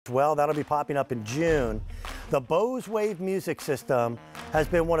Well, that'll be popping up in June. The Bose Wave music system has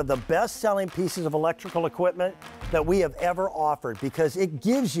been one of the best-selling pieces of electrical equipment that we have ever offered because it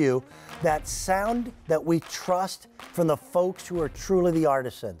gives you that sound that we trust from the folks who are truly the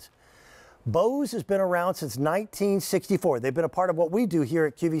artisans. Bose has been around since 1964. They've been a part of what we do here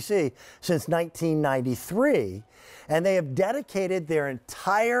at QVC since 1993, and they have dedicated their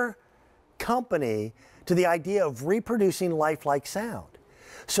entire company to the idea of reproducing lifelike sound,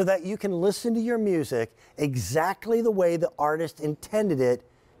 so that you can listen to your music exactly the way the artist intended it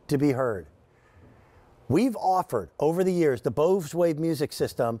to be heard. We've offered over the years the Bose Wave music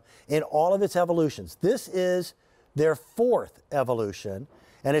system in all of its evolutions. This is their 4th evolution,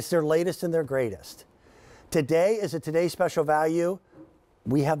 and it's their latest and their greatest. Today is a Today's Special Value.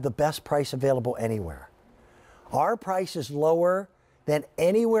 We have the best price available anywhere. Our price is lower than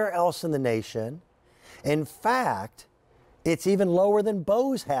anywhere else in the nation. In fact, it's even lower than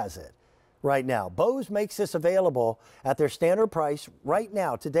Bose has it right now. Bose makes this available at their standard price right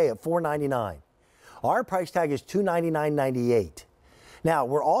now, today, at $499. Our price tag is $299.98. Now,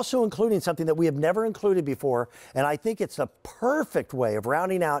 we're also including something that we have never included before, and I think it's a perfect way of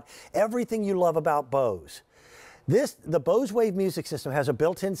rounding out everything you love about Bose. The Bose Wave music system has a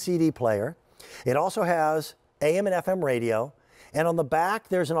built-in CD player. It also has AM and FM radio, and on the back,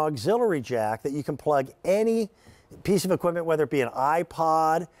 there's an auxiliary jack that you can plug any piece of equipment, whether it be an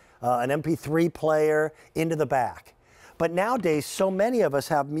iPod, an MP3 player, into the back. But nowadays, so many of us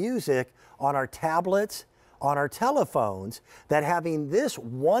have music on our tablets, on our telephones, that having this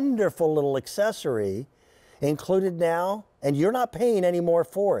wonderful little accessory included now, and you're not paying any more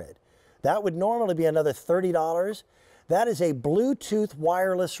for it. That would normally be another $30. That is a Bluetooth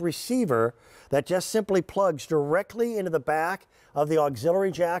wireless receiver that just simply plugs directly into the back of the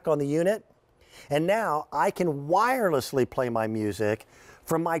auxiliary jack on the unit. And now I can wirelessly play my music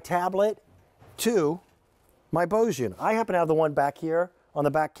from my tablet to my Bose unit. I happen to have the one back here on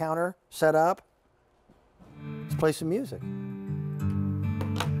the back counter set up. Let's play some music.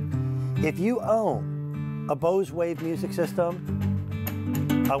 If you own a Bose Wave music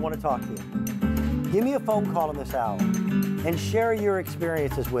system, I want to talk to you. Give me a phone call in this hour and share your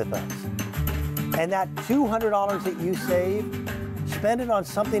experiences with us. And that $200 that you save, spend it on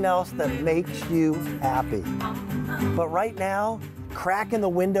something else that makes you happy. But right now, cracking the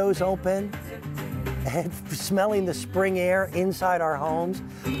windows open and smelling the spring air inside our homes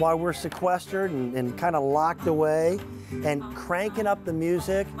while we're sequestered and kind of locked away and cranking up the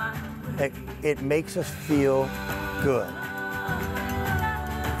music, it makes us feel good.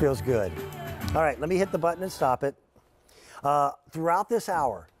 It feels good. All right, let me hit the button and stop it. Throughout this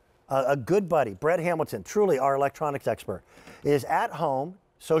hour, a good buddy, Brett Hamilton, truly our electronics expert, is at home,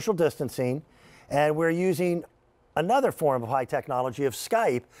 social distancing, and we're using another form of high technology of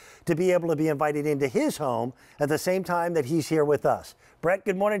Skype to be able to be invited into his home at the same time that he's here with us. Brett,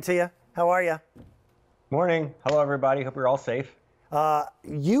 good morning to you. How are you? Morning. Hello, everybody. Hope you're all safe.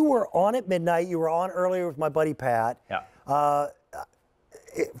 You were on at midnight. You were on earlier with my buddy Pat. Yeah.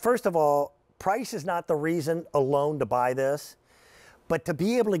 First of all, price is not the reason alone to buy this, but to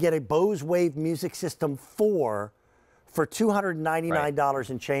be able to get a Bose Wave music system for $299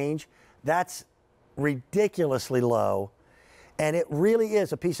 and change, that's ridiculously low. And it really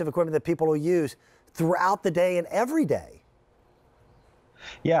is a piece of equipment that people will use throughout the day and every day.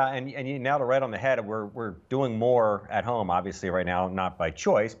 Yeah, and you nailed it right on the head. We're doing more at home, obviously, right now, not by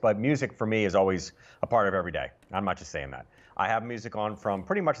choice, but music for me is always a part of every day. I'm not just saying that. I have music on from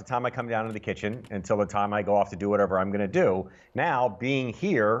pretty much the time I come down to the kitchen until the time I go off to do whatever I'm going to do. Now, being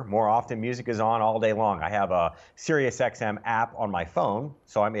here, more often music is on all day long. I have a SiriusXM app on my phone,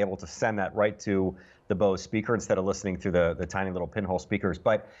 so I'm able to send that right to the Bose speaker instead of listening through the tiny little pinhole speakers.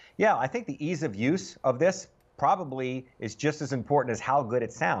 But yeah, I think the ease of use of this probably is just as important as how good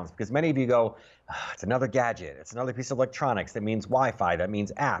it sounds, because many of you go, it's another gadget, it's another piece of electronics, that means Wi-Fi, that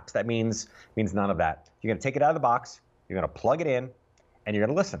means apps, that means none of that. You're going to take it out of the box, you're going to plug it in, and you're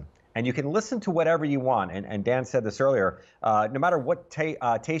going to listen. And you can listen to whatever you want. And Dan said this earlier, no matter what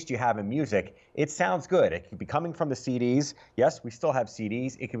taste you have in music, it sounds good. It could be coming from the CDs. Yes, we still have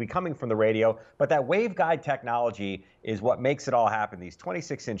CDs. It could be coming from the radio. But that waveguide technology is what makes it all happen. These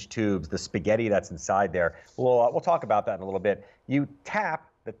 26-inch tubes, the spaghetti that's inside there. We'll talk about that in a little bit. You tap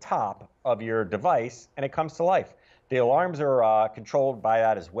the top of your device, and it comes to life. The alarms are controlled by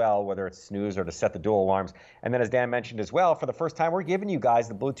that as well, whether it's snooze or to set the dual alarms. And then as Dan mentioned as well, for the first time, we're giving you guys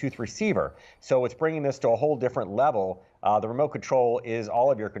the Bluetooth receiver. So it's bringing this to a whole different level. The remote control is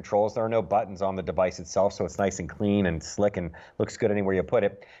all of your controls. There are no buttons on the device itself, so it's nice and clean and slick and looks good anywhere you put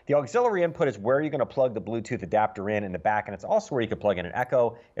it. The auxiliary input is where you're going to plug the Bluetooth adapter in the back, and it's also where you could plug in an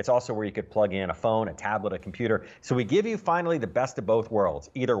Echo. It's also where you could plug in a phone, a tablet, a computer. So we give you finally the best of both worlds,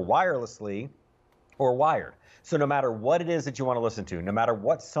 either wirelessly or wired. So no matter what it is that you want to listen to, no matter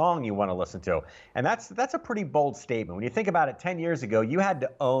what song you want to listen to, and that's a pretty bold statement. When you think about it, 10 years ago, you had to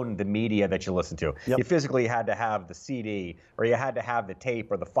own the media that you listened to. Yep. You physically had to have the CD, or you had to have the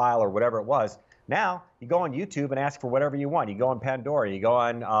tape or the file or whatever it was. Now, you go on YouTube and ask for whatever you want. You go on Pandora, you go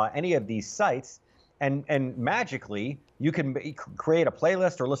on any of these sites, and magically, you can create a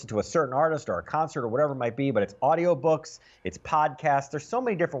playlist or listen to a certain artist or a concert or whatever it might be, but it's audiobooks, it's podcasts. There's so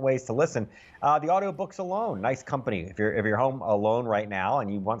many different ways to listen. The audiobooks alone, nice company. If you're home alone right now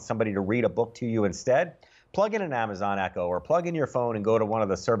and you want somebody to read a book to you instead, plug in an Amazon Echo or plug in your phone and go to one of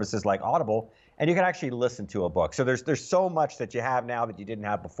the services like Audible, and you can actually listen to a book. So there's so much that you have now that you didn't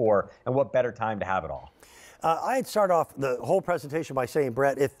have before, and what better time to have it all. I'd start off the whole presentation by saying,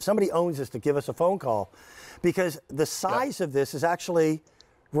 Brett, if somebody owns this, to give us a phone call, because the size of this is actually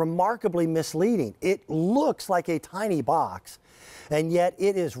remarkably misleading. It looks like a tiny box, and yet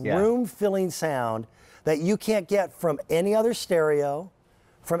it is room-filling sound that you can't get from any other stereo,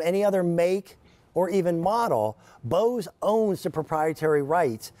 from any other make, or even model. Bose owns the proprietary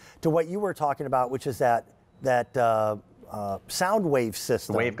rights to what you were talking about, which is that sound wave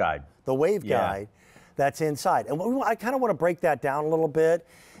system. The waveguide. The waveguide. That's inside. And I kind of want to break that down a little bit.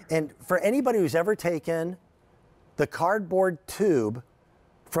 And for anybody who's ever taken the cardboard tube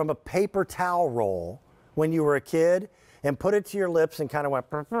from a paper towel roll when you were a kid and put it to your lips and kind of went,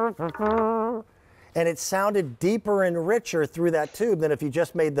 and it sounded deeper and richer through that tube than if you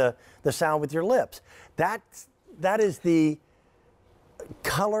just made the sound with your lips. That is the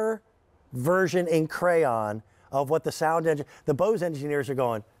color version in crayon of what the sound engine, the Bose engineers are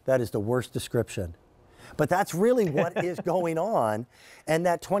going, that is the worst description. But that's really what is going on, and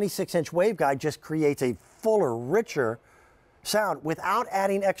that 26-inch waveguide just creates a fuller, richer sound without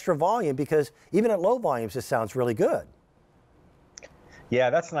adding extra volume, because even at low volumes, this sounds really good. Yeah,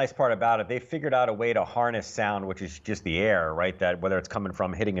 that's the nice part about it. They figured out a way to harness sound, which is just the air, right? That whether it's coming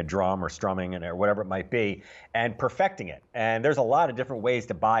from hitting a drum or strumming or whatever it might be, and perfecting it. And there's a lot of different ways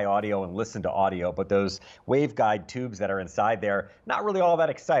to buy audio and listen to audio, but those waveguide tubes that are inside there, not really all that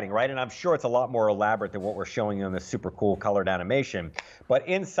exciting, right? And I'm sure it's a lot more elaborate than what we're showing you in this super cool colored animation. But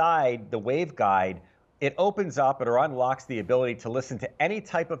inside the waveguide, it opens up or unlocks the ability to listen to any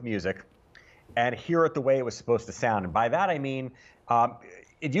type of music and hear it the way it was supposed to sound. And by that I mean,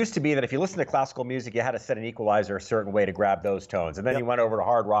 it used to be that if you listen to classical music, you had to set an equalizer a certain way to grab those tones. And then you went over to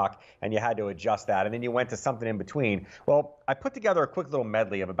hard rock and you had to adjust that. And then you went to something in between. Well, I put together a quick little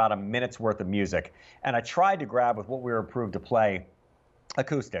medley of about a minute's worth of music. And I tried to grab with what we were approved to play,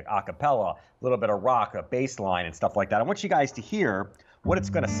 acoustic, a cappella, a little bit of rock, a bass line and stuff like that. I want you guys to hear what it's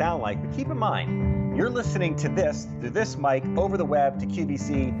going to sound like. But keep in mind, you're listening to this through this mic over the web to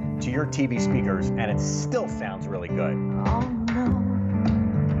QVC to your TV speakers, and it still sounds really good. Oh, no.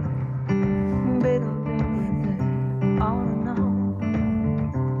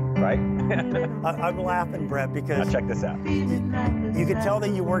 Right? I'm laughing, Brett, because now check this out. you can tell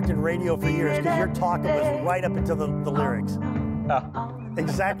that you worked in radio for years, because your talking was right up until the lyrics.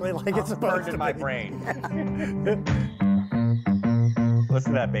 Exactly like it's supposed to be. In my brain.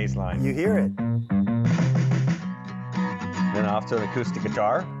 Listen to that bass line. You hear it. Then off to an acoustic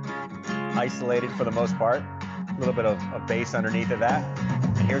guitar, isolated for the most part. A little bit of bass underneath of that.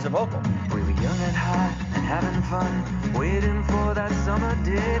 And here's a vocal. We were young and high and having fun, waiting for that summer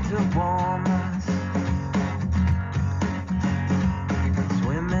day to warm us.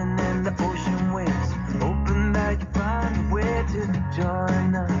 Swimming in the ocean waves, hoping that you find a way to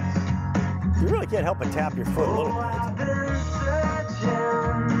join us. You really can't help but tap your foot a little I've bit. been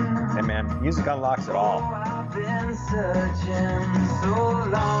searching. Hey man, music unlocks it all. I've been searching so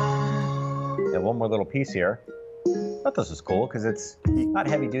long. And one more little piece here. I thought this was cool because it's not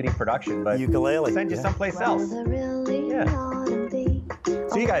heavy-duty production, but Ukulele, send you someplace else. Yeah.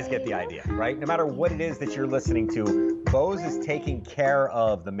 So you guys get the idea, right? No matter what it is that you're listening to, Bose is taking care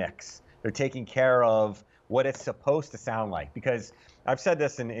of the mix. They're taking care of what it's supposed to sound like. Because I've said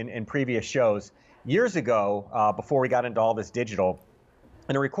this in previous shows. Years ago, before we got into all this digital,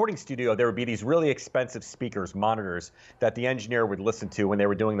 in a recording studio, there would be these really expensive speakers, monitors, that the engineer would listen to when they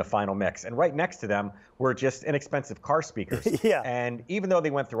were doing the final mix. And right next to them were just inexpensive car speakers. Yeah. And even though they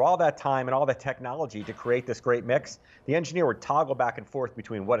went through all that time and all that technology to create this great mix, the engineer would toggle back and forth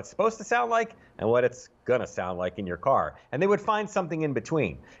between what it's supposed to sound like and what it's gonna sound like in your car. And they would find something in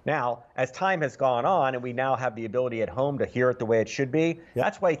between. Now, as time has gone on and we now have the ability at home to hear it the way it should be,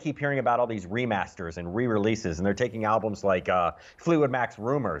 that's why you keep hearing about all these remasters and re-releases. And they're taking albums like Fleetwood Mac's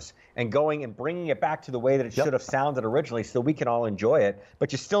Rumors and going and bringing it back to the way that it should have sounded originally so we can all enjoy it.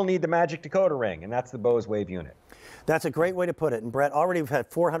 But you still need the magic decoder ring, and that's the Bose Wave unit. That's a great way to put it. And Brett, already we've had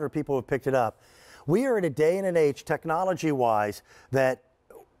 400 people who have picked it up. We are in a day and an age, technology-wise, that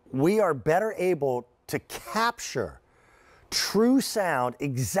we are better able to capture true sound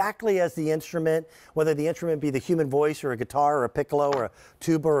exactly as the instrument, whether the instrument be the human voice or a guitar or a piccolo or a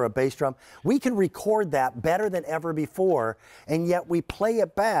tuba or a bass drum. We can record that better than ever before, and yet we play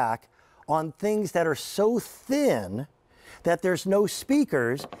it back on things that are so thin that there's no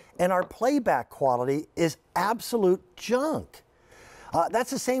speakers, and our playback quality is absolute junk.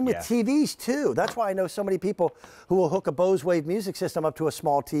 That's the same with TVs too. That's why I know so many people who will hook a Bose Wave music system up to a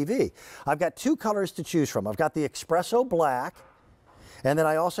small TV. I've got two colors to choose from. I've got the Espresso Black, and then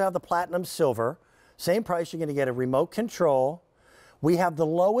I also have the Platinum Silver. Same price, you're gonna get a remote control. We have the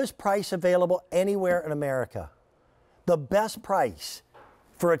lowest price available anywhere in America. The best price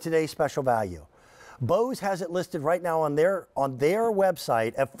for a today's special value. Bose has it listed right now on their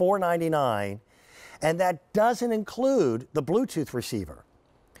website at $499. And that doesn't include the Bluetooth receiver.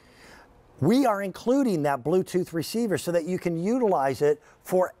 We are including that Bluetooth receiver so that you can utilize it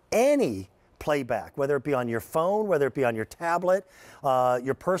for any playback, whether it be on your phone, whether it be on your tablet,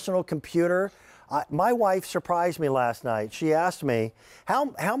 your personal computer. My wife surprised me last night. She asked me, how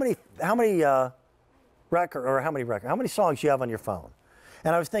many songs you have on your phone?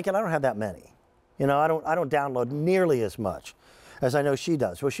 And I was thinking, I don't have that many. You know, I don't download nearly as much as I know she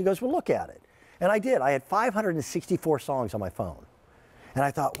does. Well, she goes, well, look at it. And I did. I had 564 songs on my phone. And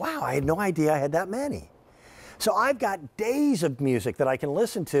I thought, wow, I had no idea I had that many. So I've got days of music that I can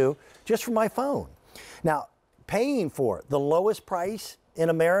listen to just from my phone. Now, paying for it, the lowest price in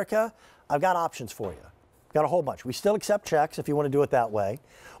America, I've got options for you. Got a whole bunch. We still accept checks if you want to do it that way.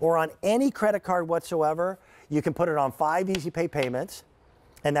 Or on any credit card whatsoever, you can put it on 5 easy pay payments,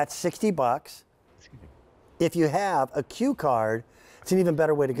 and that's $60. If you have a Q card, it's an even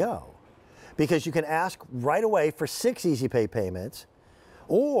better way to go, because you can ask right away for 6 easy pay payments,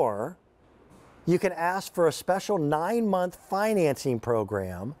 or you can ask for a special 9-month financing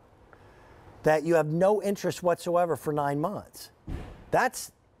program that you have no interest whatsoever for 9 months.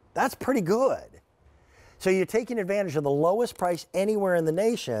 That's pretty good. So you're taking advantage of the lowest price anywhere in the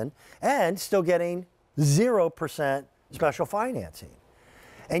nation and still getting 0% special financing.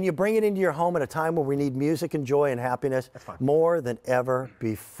 And you bring it into your home at a time where we need music and joy and happiness more than ever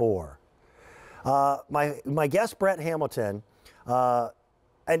before. My guest, Brett Hamilton,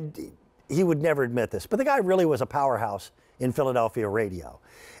 and he would never admit this, but the guy really was a powerhouse in Philadelphia radio.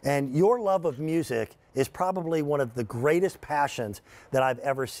 And your love of music is probably one of the greatest passions that I've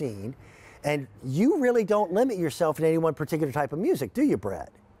ever seen. And you really don't limit yourself in any one particular type of music, do you,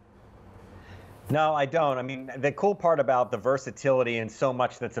 Brett? No, I don't. I mean, the cool part about the versatility and so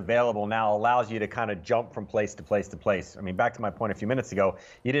much that's available now allows you to kind of jump from place to place to place. I mean, back to my point a few minutes ago,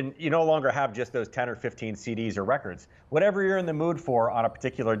 you no longer have just those 10 or 15 CDs or records. Whatever you're in the mood for on a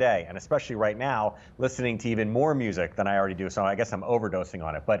particular day, and especially right now, listening to even more music than I already do, so I guess I'm overdosing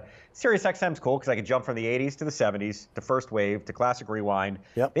on it. But Sirius XM's cool because I can jump from the 80s to the 70s, to First Wave, to Classic Rewind.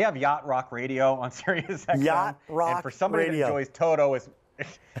 Yep. They have Yacht Rock Radio on Sirius XM. Yacht Rock and for somebody Radio. That enjoys Toto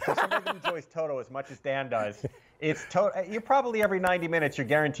for somebody who enjoys Toto as much as Dan does, you're probably every 90 minutes you're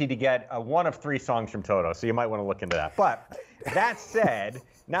guaranteed to get one of 3 songs from Toto, so you might want to look into that. But that said,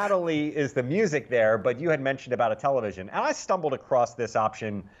 not only is the music there, but you had mentioned about a television, and I stumbled across this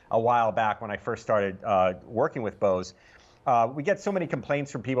option a while back when I first started working with Bose. We get so many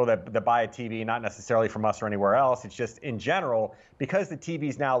complaints from people that buy a TV, not necessarily from us or anywhere else. It's just in general, because the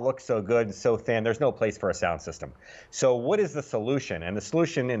TVs now look so good and so thin, there's no place for a sound system. So what is the solution? And the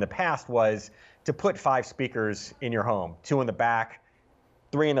solution in the past was to put 5 speakers in your home, 2 in the back,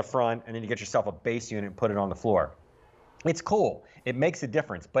 3 in the front, and then you get yourself a bass unit and put it on the floor. It's cool. It makes a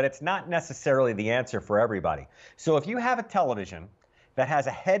difference, but it's not necessarily the answer for everybody. So if you have a television that has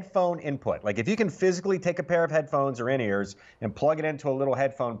a headphone input, like if you can physically take a pair of headphones or in-ears and plug it into a little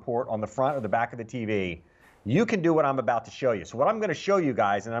headphone port on the front or the back of the TV, you can do what I'm about to show you. So what I'm going to show you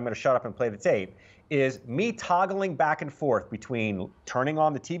guys, and I'm going to shut up and play the tape, is me toggling back and forth between turning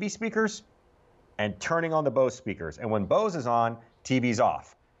on the TV speakers and turning on the Bose speakers. And when Bose is on, TV's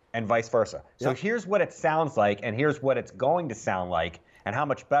off, and vice versa. So Yep. here's what it sounds like, and here's what it's going to sound like, and how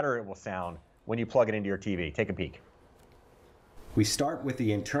much better it will sound when you plug it into your TV. Take a peek. We start with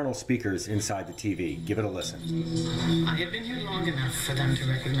the internal speakers inside the TV. Give it a listen. I have been here long enough for them to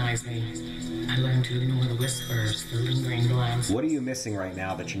recognize me. I learned to ignore the whispers, the lingering glance. What are you missing right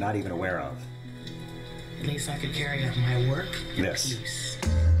now that you're not even aware of? At least I could carry out my work in This. peace.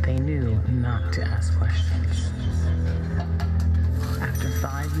 They knew not to ask questions. After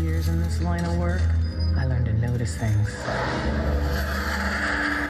 5 years in this line of work, I learned to notice things.